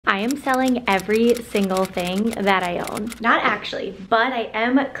am selling every single thing that I own. Not actually, but I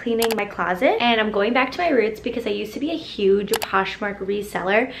am cleaning my closet and I'm going back to my roots because I used to be a huge Poshmark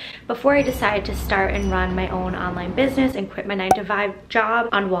reseller before I decided to start and run my own online business and quit my 9-to-5 job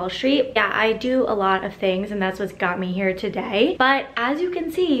on Wall Street. Yeah, I do a lot of things and that's what's got me here today. But as you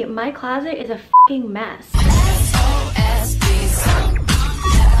can see, my closet is a fucking mess.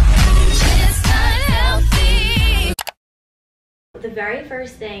 The very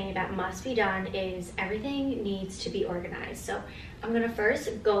first thing that must be done is everything needs to be organized. So I'm gonna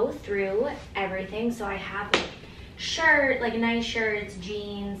first go through everything. So I have like nice shirts,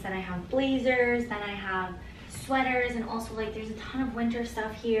 jeans, then I have blazers, then I have sweaters, and also like there's a ton of winter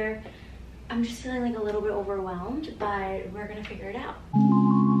stuff here. I'm just feeling like a little bit overwhelmed, but we're gonna figure it out.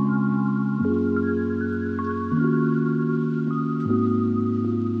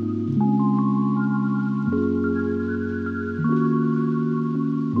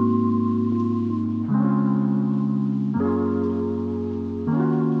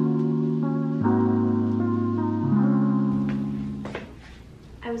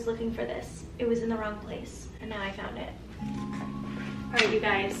 I was looking for this. It was in the wrong place, and now I found it. All right, you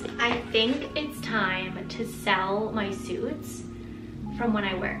guys, I think it's time to sell my suits from when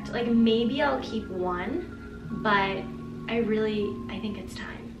I worked. Like maybe I'll keep one, but I think it's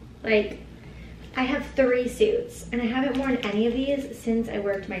time. Like I have 3 suits and I haven't worn any of these since I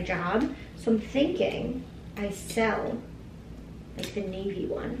worked my job. So I'm thinking I sell like the navy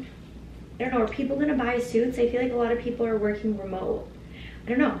one. I don't know, are people gonna buy suits? I feel like a lot of people are working remote. I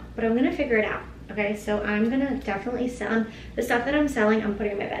don't know, but I'm gonna figure it out. Okay, so I'm gonna definitely sell the stuff that I'm selling. I'm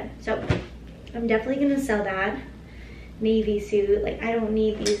putting in my bed, so I'm definitely gonna sell that navy suit. Like I don't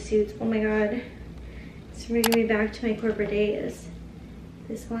need these suits. Oh my god, it's bringing me back to my corporate days.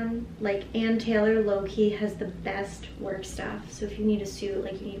 This one, like Ann Taylor, low-key has the best work stuff. So if you need a suit,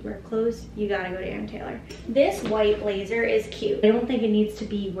 like you need work clothes, you gotta go to Ann Taylor. This white blazer is cute. I don't think it needs to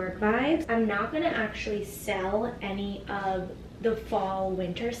be work vibes. I'm not gonna actually sell any of the fall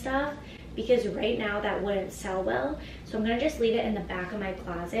winter stuff because right now that wouldn't sell well. So I'm gonna just leave it in the back of my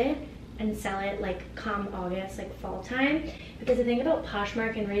closet and sell it like come August, like fall time. Because the thing about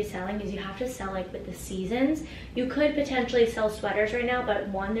Poshmark and reselling is you have to sell like with the seasons. You could potentially sell sweaters right now, but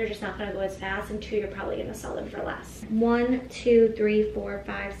 1, they're just not gonna go as fast, and 2, you're probably gonna sell them for less. 1, 2, 3, 4,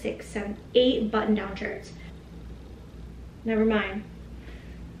 5, 6, 7, 8 button down shirts. Never mind,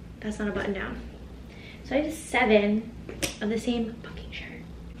 that's not a button down. So I have 7 of the same fucking shirt.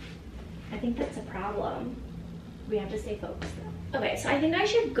 I think that's a problem. We have to stay focused though. Okay, so I think I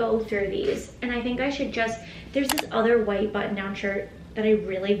should go through these, and I think I should just, there's this other white button-down shirt that I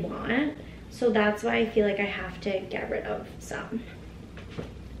really want, so that's why I feel like I have to get rid of some.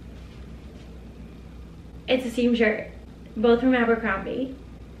 It's the same shirt, both from Abercrombie.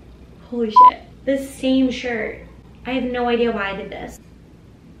 Holy shit, the same shirt. I have no idea why I did this.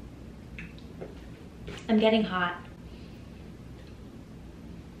 I'm getting hot.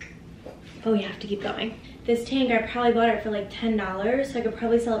 But we have to keep going. This tank, I probably bought it for like $10, so I could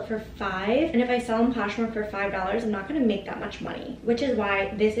probably sell it for $5. And if I sell on Poshmark for $5, I'm not gonna make that much money, which is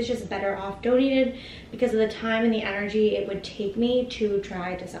why this is just better off donated because of the time and the energy it would take me to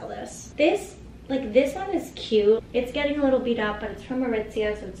try to sell this. This one is cute. It's getting a little beat up, but it's from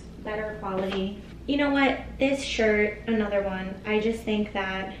Aritzia, so it's better quality. You know what? This shirt, another one, I just think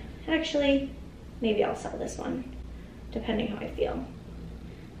that, actually, maybe I'll sell this one, depending how I feel.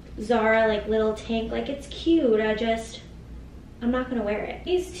 Zara, like little tank, like it's cute. I'm not gonna wear it.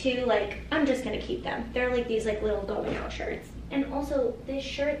 These 2, like, I'm just gonna keep them. They're like these like little going out shirts. And also this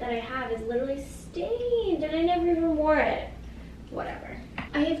shirt that I have is literally stained and I never even wore it. Whatever.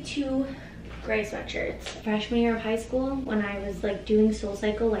 I have 2 gray sweatshirts. Freshman year of high school, when I was like doing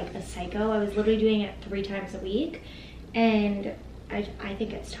SoulCycle like a psycho, I was literally doing it 3 times a week, and I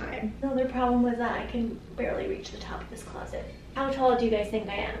think it's time. The other problem was that I can barely reach the top of this closet. How tall do you guys think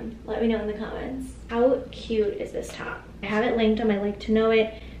I am? Let me know in the comments. How cute is this top? I have it linked on my Like to Know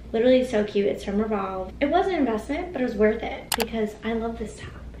It. Literally so cute. It's from Revolve. It was an investment, but it was worth it because I love this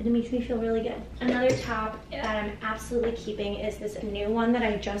top. It makes me feel really good. Another top that I'm absolutely keeping is this new one that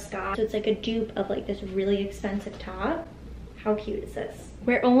I just got. So it's like a dupe of like this really expensive top. How cute is this?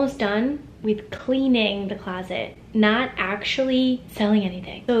 We're almost done with cleaning the closet, not actually selling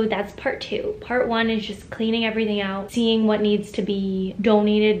anything. So that's part 2. Part 1 is just cleaning everything out, seeing what needs to be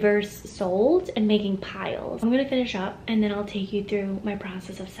donated versus sold, and making piles. I'm gonna finish up and then I'll take you through my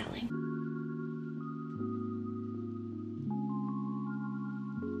process of selling.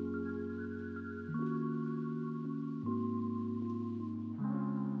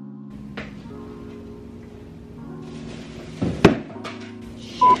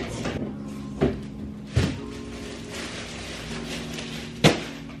 Shit.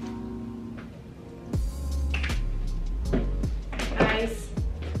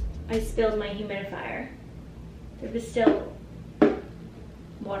 spilled my humidifier. There was still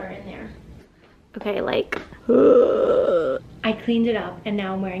water in there. Okay, like, I cleaned it up and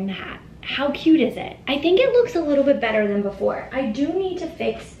now I'm wearing the hat. How cute is it? I think it looks a little bit better than before. I do need to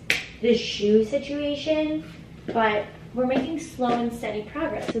fix this shoe situation, but we're making slow and steady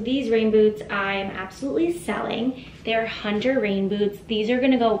progress. So these rain boots I'm absolutely selling. They're Hunter rain boots. These are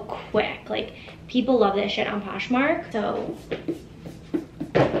gonna go quick. Like, people love this shit on Poshmark. So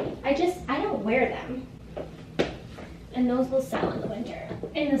I don't wear them. And those will sell in the winter.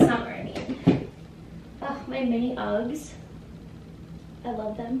 In the summer, I mean. Oh, my mini Uggs. I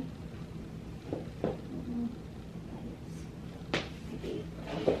love them.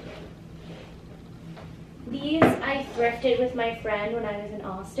 These I thrifted with my friend when I was in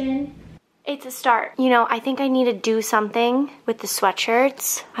Austin. It's a start. You know, I think I need to do something with the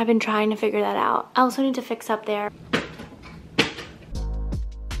sweatshirts. I've been trying to figure that out. I also need to fix up there.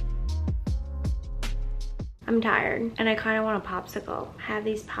 I'm tired and I kind of want a popsicle. I have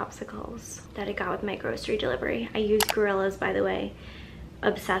these popsicles that I got with my grocery delivery. I use Gorillas, by the way.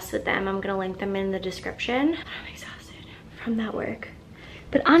 Obsessed with them. I'm gonna link them in the description. I'm exhausted from that work.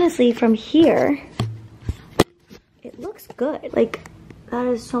 But honestly, from here, it looks good. Like, that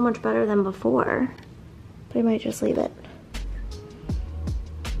is so much better than before. But I might just leave it.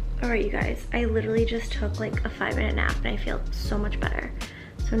 All right, you guys, I literally just took like a 5-minute nap and I feel so much better.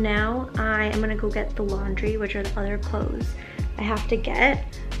 So now I am gonna go get the laundry, which are the other clothes I have to get.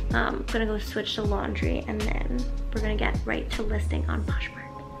 I'm gonna go switch to laundry and then we're gonna get right to listing on Poshmark.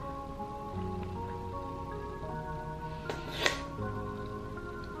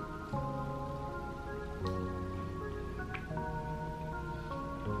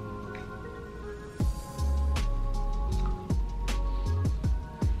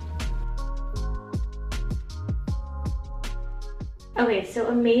 Okay, so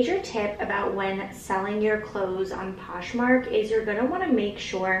a major tip about when selling your clothes on Poshmark is you're gonna wanna make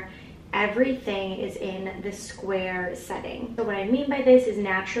sure everything is in the square setting. So what I mean by this is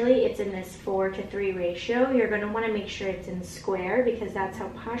naturally it's in this 4:3 ratio. You're gonna wanna make sure it's in square because that's how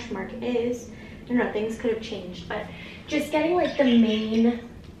Poshmark is. I don't know, things could have changed, but just getting like the main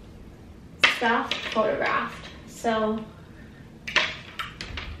stuff photographed. So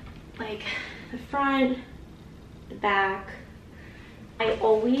like the front, the back. I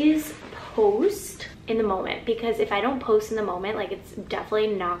always post in the moment because if I don't post in the moment, like it's definitely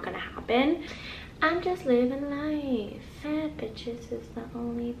not gonna happen. I'm just living life. Fat bitches is the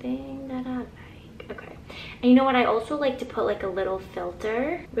only thing that I like. Okay. And you know what? I also like to put like a little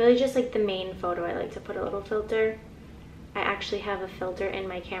filter. Really just like the main photo, I like to put a little filter. I actually have a filter in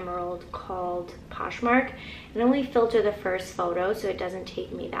my camera roll called Poshmark. And only filter the first photo so it doesn't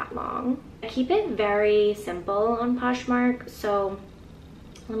take me that long. I keep it very simple on Poshmark. So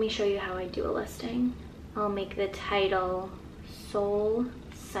let me show you how I do a listing. I'll make the title Soul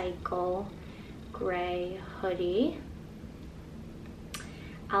Cycle Gray Hoodie.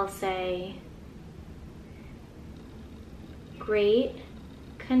 I'll say great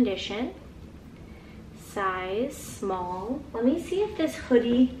condition, size small. Let me see if this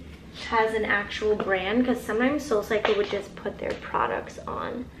hoodie has an actual brand because sometimes Soul Cycle would just put their products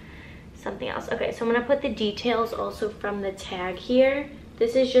on something else. Okay, so I'm gonna put the details also from the tag here.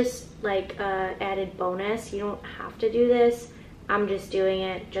 This is just like an added bonus. You don't have to do this. I'm just doing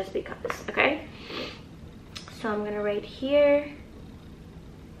it just because, okay? So I'm gonna write here.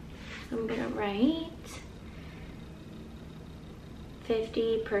 I'm gonna write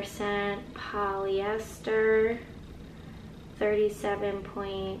 50% polyester,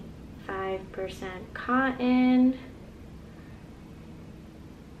 37.5% cotton,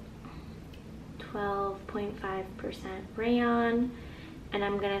 12.5% rayon. And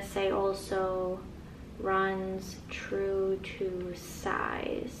I'm gonna say also runs true to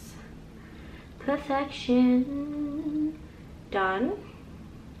size. Perfection. Done.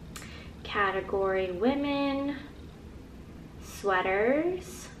 Category women.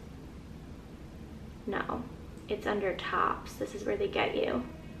 Sweaters. No, it's under tops. This is where they get you.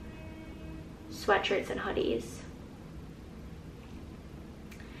 Sweatshirts and hoodies.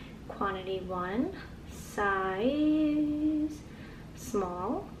 Quantity 1. Size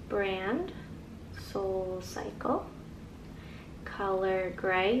small. Brand Soul Cycle. Color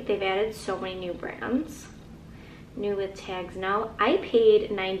gray. They've added so many new brands. New with tags now. I paid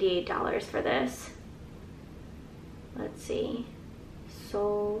 $98 for this. Let's see.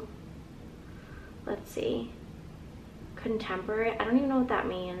 Soul. Let's see. Contemporary. I don't even know what that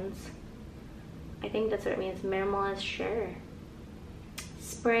means. I think that's what it means. Minimalist, sure.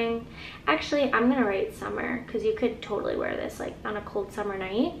 Spring. Actually, I'm gonna write summer because you could totally wear this like on a cold summer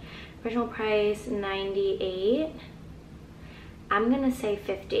night. Original price, $98. I'm gonna say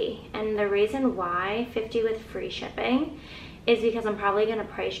 $50. And the reason why $50 with free shipping is because I'm probably gonna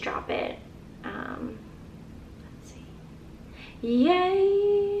price drop it. Let's see.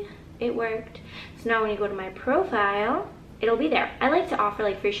 Yay! It worked. So now when you go to my profile, it'll be there. I like to offer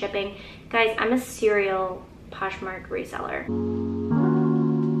like free shipping. Guys, I'm a serial Poshmark reseller.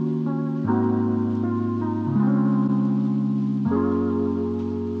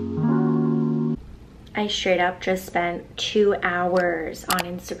 I straight up just spent 2 hours on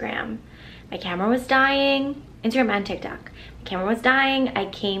Instagram. My camera was dying. Instagram and TikTok. My camera was dying. I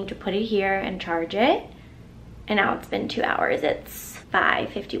came to put it here and charge it. And now it's been 2 hours. It's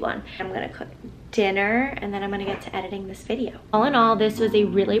 5:51. I'm gonna cook dinner and then I'm gonna get to editing this video. All in all, this was a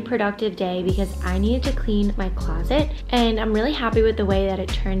really productive day because I needed to clean my closet and I'm really happy with the way that it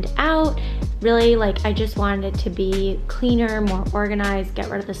turned out. Really, like, I just wanted it to be cleaner, more organized, get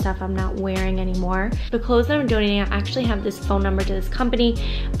rid of the stuff I'm not wearing anymore. The clothes that I'm donating, I actually have this phone number to this company.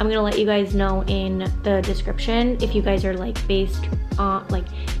 I'm gonna let you guys know in the description. If you guys are like based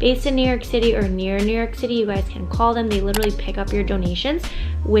in New York City or near New York City, you guys can call them. They literally pick up your donations,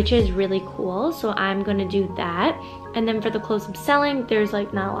 which is really cool. So I'm gonna do that. And then for the clothes I'm selling, there's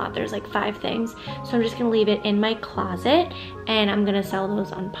like not a lot, there's like 5 things. So I'm just gonna leave it in my closet and I'm gonna sell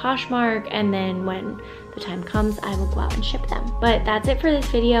those on Poshmark, and then when the time comes, I will go out and ship them. But that's it for this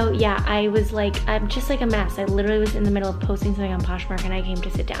video. Yeah, I'm just like a mess. I literally was in the middle of posting something on Poshmark and I came to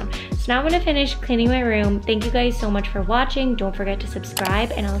sit down. So now I'm gonna finish cleaning my room. Thank you guys so much for watching. Don't forget to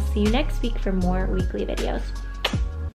subscribe and I'll see you next week for more weekly videos.